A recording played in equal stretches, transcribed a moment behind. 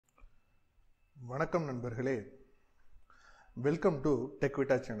வணக்கம் நண்பர்களே, welcome to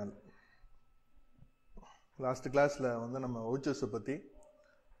டெக்விட்டா channel. Last கிளாஸில் நம்ம வவுச்சர்ஸை பற்றி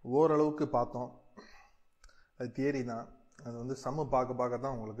ஓரளவுக்கு பார்த்தோம். அது தியரி தான். அது சம்மு பார்க்க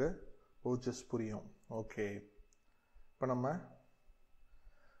தான் உங்களுக்கு வவுச்சர்ஸ் புரியும். ஓகே, இப்போ நம்ம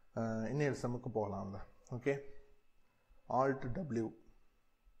இன்னொரு சம்முக்கு போகலாம்ல. Okay, alt W.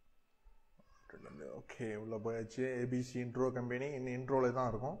 ஓகே, உள்ளே போயாச்சு. ஏபிசி இன்ட்ரோ கம்பெனி இன்னும் இன்ட்ரோவில்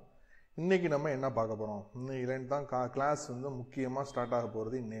தான் இருக்கும். இன்றைக்கி நம்ம என்ன பார்க்க போகிறோம், இன்னைக்கு தான் கிளாஸ் முக்கியமாக ஸ்டார்ட் ஆக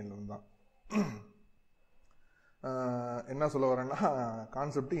போகிறது. இன்னையிலேருந்து தான் என்ன சொல்ல வரேன்னா,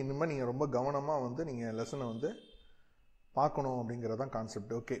 கான்செப்ட் இனிமேல் நீங்கள் ரொம்ப கவனமாக நீங்கள் லெசனை பார்க்கணும் அப்படிங்கிறதான்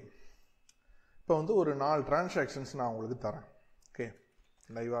கான்செப்ட். ஓகே, இப்போ ஒரு 4 டிரான்சாக்ஷன்ஸ் நான் உங்களுக்கு தரேன். ஓகே,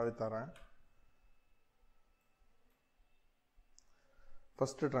 லைவாகவே தரேன்.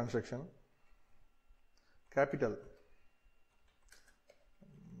 First transaction capital,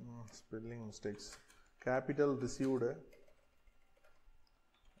 spelling mistakes, capital received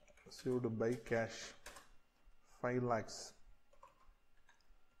by cash 5 lakhs.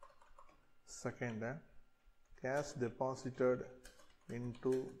 Second, cash deposited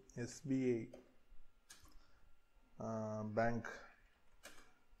into SBI bank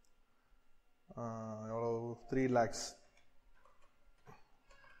 3 lakhs.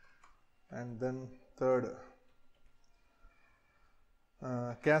 And then third,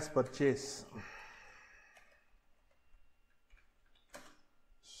 cash purchase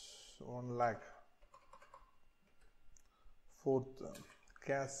 1 lakh. Fourth,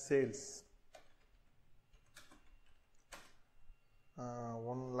 cash sales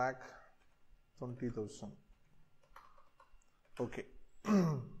 1,20,000. Okay,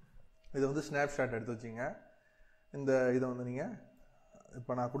 இது snapshot எடுத்து வச்சிங்க. இதை நீங்கள்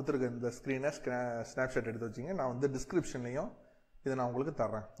இப்போ நான் கொடுத்துருக்க இந்த ஸ்க்ரீனை ஸ்னாப்ஷாட் எடுத்து வச்சிங்க. நான் டிஸ்கிரிப்ஷன்லையும் இதை நான் உங்களுக்கு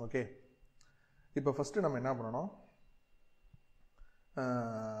தர்றேன். ஓகே, இப்போ ஃபஸ்ட்டு நம்ம என்ன பண்ணணும்,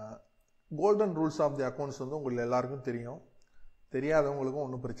 golden rules of the accounts உங்களுக்கு எல்லாருக்கும் தெரியும். தெரியாதவங்களுக்கும்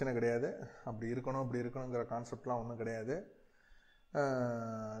ஒன்றும் பிரச்சனை கிடையாது. அப்படி இருக்கணுங்கிற கான்செப்ட்லாம் ஒன்றும் கிடையாது.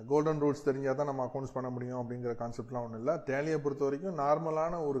 கோல்டன் ரூல்ஸ் தெரிஞ்சால் தான் நம்ம அக்கௌண்ட்ஸ் பண்ண முடியும் அப்படிங்கிற கான்செப்ட்லாம் ஒன்றும் இல்லை. டேலியை பொறுத்த வரைக்கும்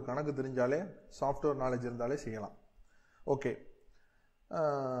நார்மலான ஒரு கணக்கு தெரிஞ்சாலே, சாஃப்ட்வேர் நாலேஜ் இருந்தாலே செய்யலாம். ஓகே,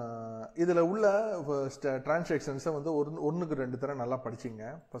 இதில் உள்ள டிரான்சாக்ஷன்ஸை ஒன்றுக்கு 2 தடவை நல்லா படிச்சிங்க.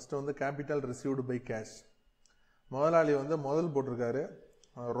 First capital received by cash. முதலாளி முதல் போட்டிருக்காரு,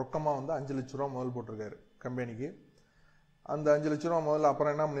 ரொக்கமாக 5 லட்ச ரூபா முதல் போட்டிருக்காரு கம்பெனிக்கு. அந்த 5 லட்ச ரூபா முதல்ல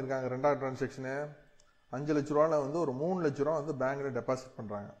அப்புறம் என்ன பண்ணியிருக்காங்க, ரெண்டாவது டிரான்சாக்ஷனு 5 லட்ச ரூபாவில் ஒரு 3 லட்ச ரூபா பேங்கில் டெபாசிட்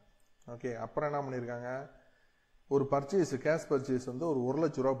பண்ணுறாங்க. ஓகே, அப்புறம் என்ன பண்ணியிருக்காங்க, ஒரு பர்ச்சேஸ், கேஷ் பர்ச்சேஸ் ஒரு 1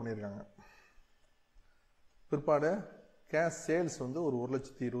 லட்ச ரூபா பண்ணியிருக்காங்க. பிற்பாடு கேஷ் சேல்ஸ் ஒரு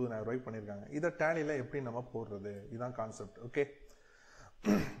 1,20,000 ரூபாய்க்கு பண்ணியிருக்காங்க. இதை டேலியில் எப்படி நம்ம போடுறது, இதுதான் கான்செப்ட். ஓகே,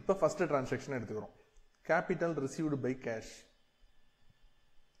 இப்போ ஃபர்ஸ்ட் டிரான்சாக்ஷன் எடுத்துக்கிறோம். Capital received by cash.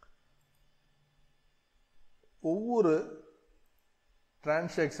 ஒவ்வொரு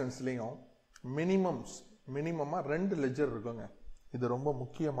டிரான்சாக்ஷன்ஸ்லையும் மினிமமாக 2 லெஜர் இருக்குங்க. இது ரொம்ப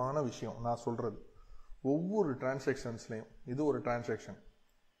முக்கியமான விஷயம் நான் சொல்றது. ஒவ்வொரு டிரான்சாக்ஷன்ஸ்லையும் இது ஒரு டிரான்சாக்ஷன்.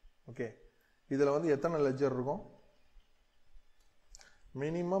 ஓகே, இதில் எத்தனை லெஜர் இருக்கும்,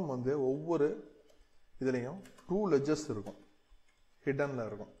 மினிமம் ஒவ்வொரு இதுலேயும் 2 லெஜர்ஸ் இருக்கும், ஹிடனில்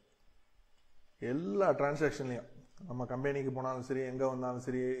இருக்கும். எல்லா டிரான்சாக்ஷன்லையும் நம்ம கம்பெனிக்கு போனாலும் சரி, எங்கே வந்தாலும்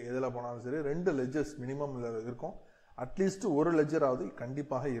சரி, எதில் போனாலும் சரி, 2 லெஜர்ஸ் மினிமம் இருக்கும். அட்லீஸ்ட் ஒரு லெஜராவது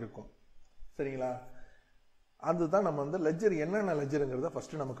கண்டிப்பாக இருக்கும். சரிங்களா? அதுதான் நம்ம லெஜர் என்னென்ன லெஜருங்கிறத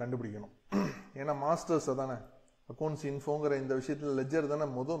ஃபஸ்ட்டு நம்ம கண்டுபிடிக்கணும். ஏன்னா மாஸ்டர்ஸ் தானே, அக்கௌண்ட்ஸ் இன்ஃபோங்கிற இந்த விஷயத்தில் லெஜர் தானே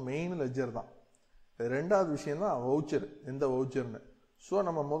மெயின் லெஜர் தான். ரெண்டாவது விஷயம் தான் வவுச்சர், எந்த வவுச்சர்னு. ஸோ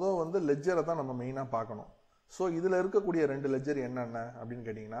நம்ம லெஜரை தான் நம்ம மெயினாக பார்க்கணும். ஸோ இதில் இருக்கக்கூடிய 2 லெஜர் என்னென்ன அப்படின்னு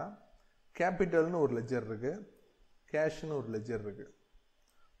கேட்டிங்கன்னா, கேபிட்டல்னு ஒரு லெஜர் இருக்குது, கேஷ்னு ஒரு லெஜர் இருக்குது.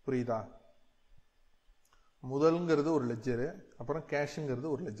 புரியுதா? முதல்ங்கிறது ஒரு லெஜரு, அப்புறம் கேஷுங்கிறது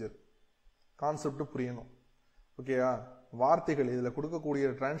ஒரு லெஜர். கான்செப்ட் புரியணும். ஓகேவா? வார்த்தைகள் இதில்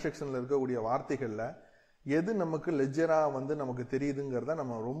கொடுக்கக்கூடிய டிரான்சாக்ஷனில் இருக்கக்கூடிய வார்த்தைகளில் எது நமக்கு லெஜராக நமக்கு தெரியுதுங்கிறத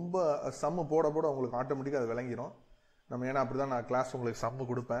நம்ம ரொம்ப சம்மு போட உங்களுக்கு ஆட்டோமேட்டிக்காக அது விளங்கிடும். நம்ம ஏன்னா அப்படி தான் நான் கிளாஸ் உங்களுக்கு சம்மு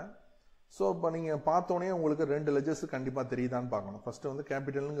கொடுப்பேன். ஸோ இப்போ நீங்கள் பார்த்தோன்னே உங்களுக்கு 2 லெஜர்ஸ் கண்டிப்பாக தெரியுதான்னு பார்க்கணும். ஃபஸ்ட்டு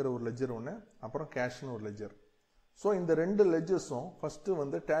கேபிட்டலுங்கிற ஒரு லெஜர் ஒன்று, அப்புறம் கேஷ்னு ஒரு லெஜர். ஸோ இந்த 2 லெஜர்ஸும்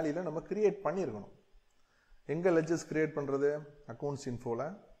ஃபஸ்ட்டு டேலியில் நம்ம கிரியேட் பண்ணியிருக்கணும். எங்கே லெஜர்ஸ் கிரியேட் பண்ணுறது, அக்கௌண்ட்ஸ் இன்ஃபோவில்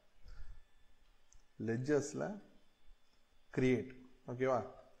லெஜர்ஸில் கிரியேட். ஓகேவா?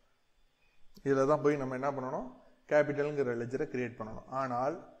 இதில் தான் போய் நம்ம என்ன பண்ணணும், கேபிட்டலுங்கிற லெஜரை கிரியேட் பண்ணணும்.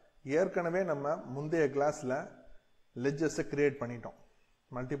 ஆனால் ஏற்கனவே நம்ம முந்தைய கிளாஸில் லெஜர்ஸை கிரியேட் பண்ணிட்டோம்.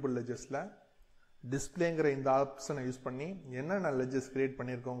 மல்டிபிள் லெஜர்ஸில் டிஸ்பிளேங்கிற இந்த ஆப்ஷனை யூஸ் பண்ணி என்னென்ன லெஜர்ஸ் கிரியேட்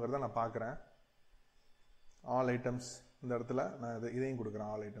பண்ணியிருக்கோங்கிறத நான் பார்க்குறேன். ஆல் ஐட்டம்ஸ் இந்த இடத்துல நான் இதையும் கொடுக்குறேன்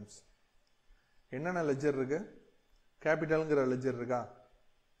ஆல் ஐட்டம்ஸ். என்னென்ன லெஜர் இருக்கு? கேபிட்டல்ங்கிற லெஜர் இருக்கா?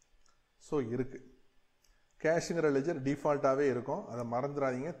 ஸோ இருக்கு. கேஷுங்கிற லெஜர் டிஃபால்ட்டாகவே இருக்கும், அதை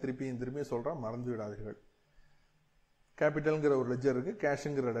மறந்துடாதீங்க. திருப்பியும் சொல்கிறேன், மறந்து விடாதீர்கள். கேபிட்டல்ங்கிற ஒரு லெஜர் இருக்கு,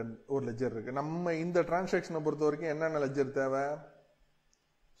 கேஷுங்கிற ஒரு லெஜர் இருக்கு. நம்ம இந்த டிரான்சாக்ஷனை பொறுத்த வரைக்கும் என்னென்ன லெஜர் தேவை?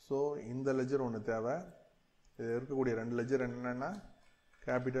 ஸோ இந்த லெஜர் ஒன்று தேவை. இது இருக்கக்கூடிய 2 லெஜர் என்னென்னா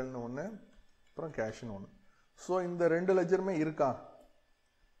கேபிட்டல்னு ஒன்று, அப்புறம் கேஷ்னு ஒன்று. ஸோ இந்த 2 லெஜருமே இருக்கா?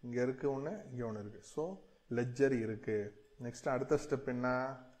 இங்கே இருக்கு ஒன்று, இங்கே ஒன்று இருக்கு. ஸோ லெஜர் இருக்கு. நெக்ஸ்ட் அடுத்த ஸ்டெப்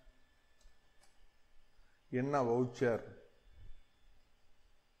என்ன வவுச்சர்.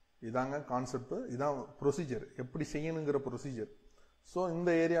 இதாங்க கான்செப்ட், இதான் ப்ரொசீஜர், எப்படி செய்யணுங்கிற ப்ரொசீஜர். ஸோ இந்த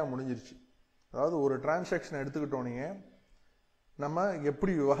ஏரியா முடிஞ்சிருச்சு. அதாவது ஒரு டிரான்சாக்ஷன் எடுத்துக்கிட்டோன்னே நம்ம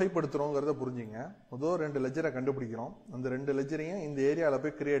எப்படி வகைப்படுத்துகிறோங்கிறத புரிஞ்சுங்க. முதல் 2 லெஜரை கண்டுபிடிக்கிறோம், அந்த 2 லெஜரையும் இந்த ஏரியாவில்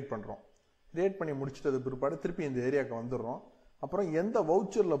போய் கிரியேட் பண்ணுறோம். கிரியேட் பண்ணி முடிச்சுட்டது பிற்பாடு திருப்பி இந்த ஏரியாவுக்கு வந்துடுறோம். அப்புறம் எந்த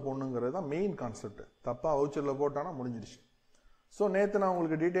வவுச்சரில் போடணுங்கிறது தான் மெயின் கான்செப்ட். தப்பாக வவுச்சரில் போட்டானா முடிஞ்சிருச்சு. ஸோ நேற்று நான்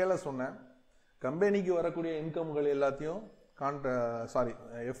உங்களுக்கு டீட்டெயிலாக சொன்னேன், கம்பெனிக்கு வரக்கூடிய இன்கம்கள் எல்லாத்தையும்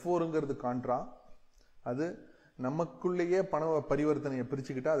F4ங்கிறது கான்ட்ரா, அது நமக்குள்ளேயே பண பரிவர்த்தனையை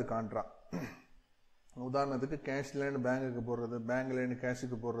பிரிச்சுக்கிட்டா அது கான்ட்ரா. உதாரணத்துக்கு கேஷ்லேருந்து பேங்குக்கு போடுறது, பேங்க்லேருந்து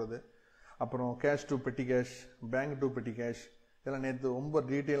கேஷுக்கு போடுறது, அப்புறம் கேஷ் டு பெட்டி கேஷ், பேங்க் டு பெட்டி கேஷ், இதெல்லாம் நேற்று ரொம்ப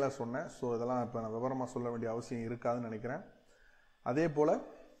டீட்டெயிலாக சொன்னேன். ஸோ இதெல்லாம் இப்போ நான் விவரமாக சொல்ல வேண்டிய அவசியம் இருக்காதுன்னு நினைக்கிறேன். அதே போல்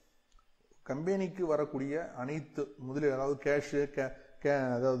கம்பெனிக்கு வரக்கூடிய அனைத்து முதலீடு, அதாவது கேஷு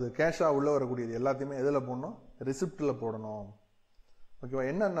அதாவது கேஷாக உள்ளே வரக்கூடியது எல்லாத்தையுமே எதில் போடணும்? ரிசிப்டில் போடணும். ஓகேவா?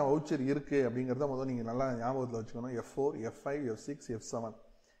 என்னென்ன வவுச்சர் இருக்குது அப்படிங்கிறத முதல்ல நீங்கள் நல்லா ஞாபகத்தில் வச்சுக்கணும். F4, F5, F6, F7,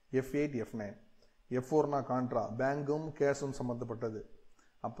 F8, F9. F4னா contra, பேங்கும் கேஷும் சம்மந்தப்பட்டது.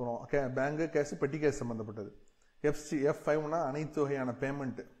 அப்புறம் பேங்கு கேஷு பெட்டி கேஷ் சம்மந்தப்பட்டது. F5னா அனைத்து வகையான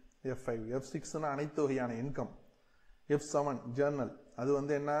பேமெண்ட். F5, F6னா அனைத்து வகையான இன்கம். F7 ஜேர்னல், அது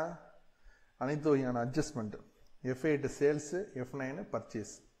என்ன? அனைத்து வகையான adjustment. F8 sales, F9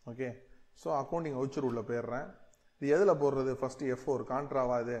 purchase. Okay, so accounting voucher உள்ள போயிடுறேன். இது எதில் போடுறது? First F4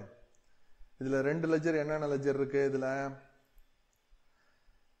 கான்ட்ராவா? இது இதில் 2 லெஜர் என்னென்ன லெஜர் இருக்குது? இதில்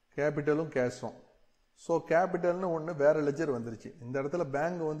கேபிட்டலும் கேஷும். ஸோ கேபிட்டல்னு ஒன்று வேற லெஜர் வந்துருச்சு. இந்த இடத்துல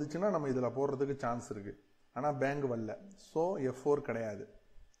பேங்க் வந்துச்சுன்னா நம்ம இதில் போடுறதுக்கு சான்ஸ் இருக்கு, ஆனால் பேங்க் வரல. ஸோ F4 கிடையாது.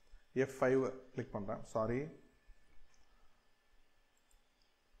 F5 கிளிக் பண்ணுறேன், சாரி.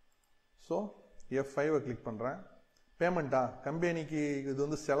 ஸோ F5 கிளிக் பண்ணுறேன். பேமெண்ட்டா? கம்பெனிக்கு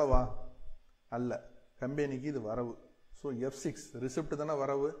இது செலவா? அல்ல, கம்பெனிக்கு இது வரவு. ஸோ F6 ரிசிப்ட் தானே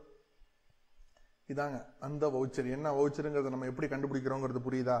வரவு. இதாங்க அந்த வவுச்சர். என்ன வவுச்சருங்கிறத நம்ம எப்படி கண்டுபிடிக்கிறோங்கிறது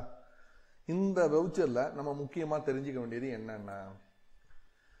புரியுதா? இந்த வவுச்சரில் நம்ம முக்கியமாக தெரிஞ்சுக்க வேண்டியது என்னென்ன?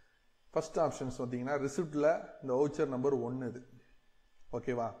 ஃபர்ஸ்ட் ஆப்ஷன்ஸ் பார்த்தீங்கன்னா ரிசிப்டில் இந்த வவுச்சர் நம்பர் 1 இது.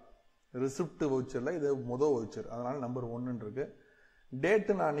 ஓகேவா? ரிசிப்ட் வவுச்சரில் இது முதல் வவுச்சர், அதனால நம்பர் 1 இருக்கு.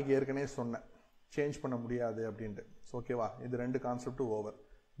 டேட்டு நான் அன்னைக்கு ஏற்கனவே சொன்னேன், சேஞ்ச் பண்ண முடியாது அப்படின்ட்டு. ஓகேவா? இது 2 கான்செப்ட் ஓவர்.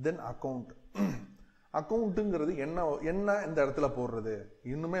 தென் அக்கௌண்ட். அக்கௌண்ட்டுங்கிறது என்ன இந்த இடத்துல போடுறது?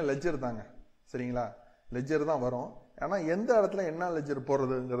 இன்னுமே லெஜர் தாங்க, சரிங்களா? லெஜர் தான் வரும், ஆனால் எந்த இடத்துல என்ன லெஜர்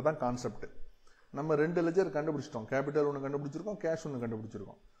போடுறதுங்கிறது தான் கான்செப்ட். நம்ம 2 லெஜர் கண்டுபிடிச்சிட்டோம், கேபிட்டல் ஒன்று கண்டுபிடிச்சிருக்கோம், கேஷ் ஒன்று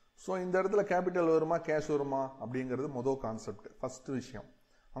கண்டுபிடிச்சிருக்கோம். ஸோ இந்த இடத்துல கேபிட்டல் வருமா கேஷ் வருமா அப்படிங்கிறது முதல் கான்செப்ட், ஃபர்ஸ்ட் விஷயம்.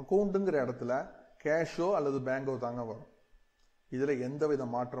 அக்கௌண்ட்டுங்கிற இடத்துல கேஷோ அல்லது பேங்கோ தாங்க வரும், இதுல எந்த வித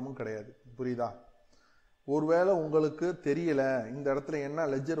மாற்றமும் கிடையாது. புரியுதா? ஒருவேளை உங்களுக்கு தெரியல, இந்த இடத்துல என்ன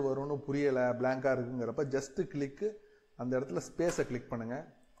லெஜர் வரும்னு புரியல, பிளாங்கா இருக்குங்கிறப்ப ஜஸ்ட் கிளிக், அந்த இடத்துல ஸ்பேஸை கிளிக் பண்ணுங்க.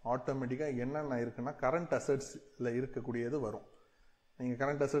 ஆட்டோமேட்டிக்காக என்னென்ன இருக்குன்னா கரண்ட் அசட்ஸ்ல இருக்கக்கூடியது வரும். நீங்கள்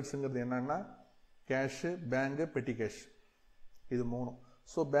கரண்ட் அசட்ஸுங்கிறது என்னன்னா கேஷு, பேங்கு, பெட்டி கேஷ், இது 3.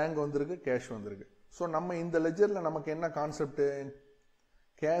 ஸோ பேங்க் வந்திருக்கு, கேஷ் வந்திருக்கு. ஸோ நம்ம இந்த லெஜரில் நமக்கு என்ன கான்செப்ட்?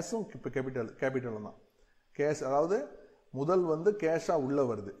 கேஷும் இப்போ கேபிட்டலும் தான். கேஷ் அதாவது முதல் கேஷாக உள்ள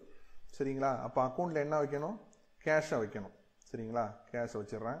வருது, சரிங்களா? அப்போ அக்கௌண்ட்டில் என்ன வைக்கணும்? கேஷாக வைக்கணும், சரிங்களா? கேஷ்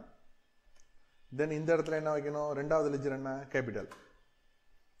வச்சிடுறேன். தென் இந்த இடத்துல என்ன வைக்கணும்? 2வது லெஜர் என்ன? கேபிட்டல்.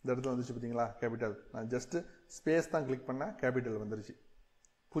 இந்த இடத்துல வந்துச்சு பார்த்தீங்களா? கேபிட்டல். நான் ஜஸ்ட் ஸ்பேஸ் தான் கிளிக் பண்ணேன், கேபிட்டல் வந்துருச்சு.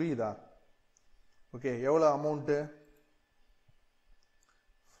 புரியுதா? ஓகே, எவ்வளோ amount?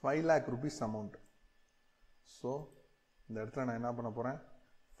 5 lakh rupees amount. So இந்த இடத்துல நான் என்ன பண்ண போகிறேன்?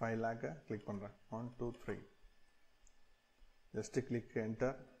 5 lakh கிளிக் பண்ணுறேன். 1 2 3 ஜஸ்ட் கிளிக்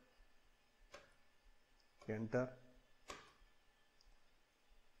என்டர்.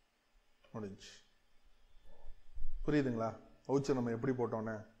 முடிஞ்சு. புரியுதுங்களா? வவுச்சர் நம்ம எப்படி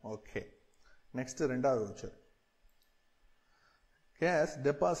போட்டோன்னு? ஓகே, நெக்ஸ்ட் 2வது voucher. Cash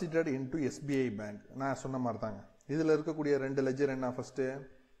deposited into SBI bank. நான் சொன்ன மாதிரி தாங்க, இதில் இருக்கக்கூடிய 2 லெஜர் என்ன? First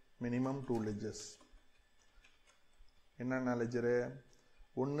minimum 2 ledgers. என்னென்ன லெஜரு?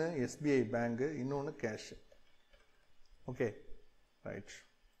 ஒன்று SBI பேங்க், இன்னொன்று கேஷ். Okay right.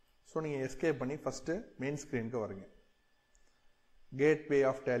 ஸோ நீங்கள் எஸ்கேப் பண்ணி ஃபஸ்ட்டு மெயின் ஸ்க்ரீனுக்கு வரீங்க. கேட்வே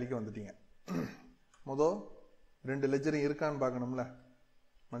ஆஃப் டேலிக்கு வந்துட்டீங்க. மொதல் 2 லெஜரும் இருக்கான்னு பார்க்கணும்ல.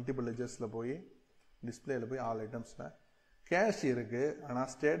 மல்டிபிள் லெஜர்ஸில் போய் டிஸ்பிளேயில் போய் ஆல் ஐட்டம்ஸில் கேஷ் இருக்குது. ஆனால்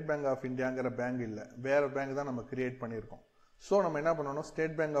ஸ்டேட் பேங்க் ஆஃப் இந்தியாங்கிற பேங்க் இல்லை, வேறு பேங்க் தான் நம்ம கிரியேட் பண்ணியிருக்கோம். ஸோ நம்ம என்ன பண்ணணும்,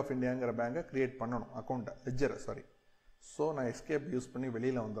 ஸ்டேட் பேங்க் ஆஃப் இந்தியாங்கிற பேங்கை கிரியேட் பண்ணணும், அக்கௌண்ட்டை, லெஜரை சாரி. ஸோ நான் எஸ்கேப் யூஸ் பண்ணி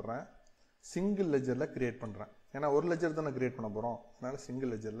வெளியில் வந்துடுறேன். சிங்கிள் லெஜரில் கிரியேட் பண்ணுறேன். ஏன்னா ஒரு லெஜர் தான் நான் கிரியேட் பண்ண போகிறோம். அதனால்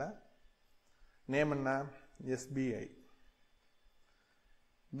சிங்கிள் லெஜரில் நேம் என்ன, எஸ்பிஐ.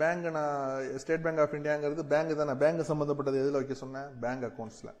 பேங்க் நான் ஸ்டேட் பேங்க் ஆஃப் இந்தியாங்கிறது பேங்க் தானே, பேங்க் சம்மந்தப்பட்டது எதில் வைக்க சொன்னேன், பேங்க்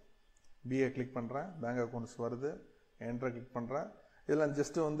அக்கௌண்ட்ஸில். பிஏ கிளிக் பண்ணுறேன், பேங்க் அக்கௌண்ட்ஸ் வருது, என்ட்ரை கிளிக் பண்ணுறேன். இதெல்லாம்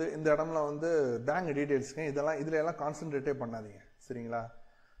ஜஸ்ட்டு வந்து இந்த இடம்ல வந்து பேங்க் டீட்டெயில்ஸுங்க, இதெல்லாம் இதில் எல்லாம் கான்சன்ட்ரேட்டே பண்ணாதீங்க சரிங்களா.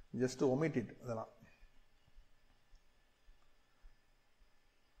 ஜஸ்ட்டு ஒமிட்டிட் இதெல்லாம்.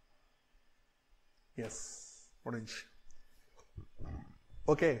 எஸ் முடிஞ்சு.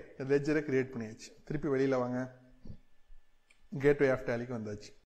 ஓகே, லெஜரை கிரியேட் பண்ணியாச்சு. திருப்பி வெளியில் வாங்க, கேட்வே ஆஃப் டேலிக்கு வந்தாச்சு.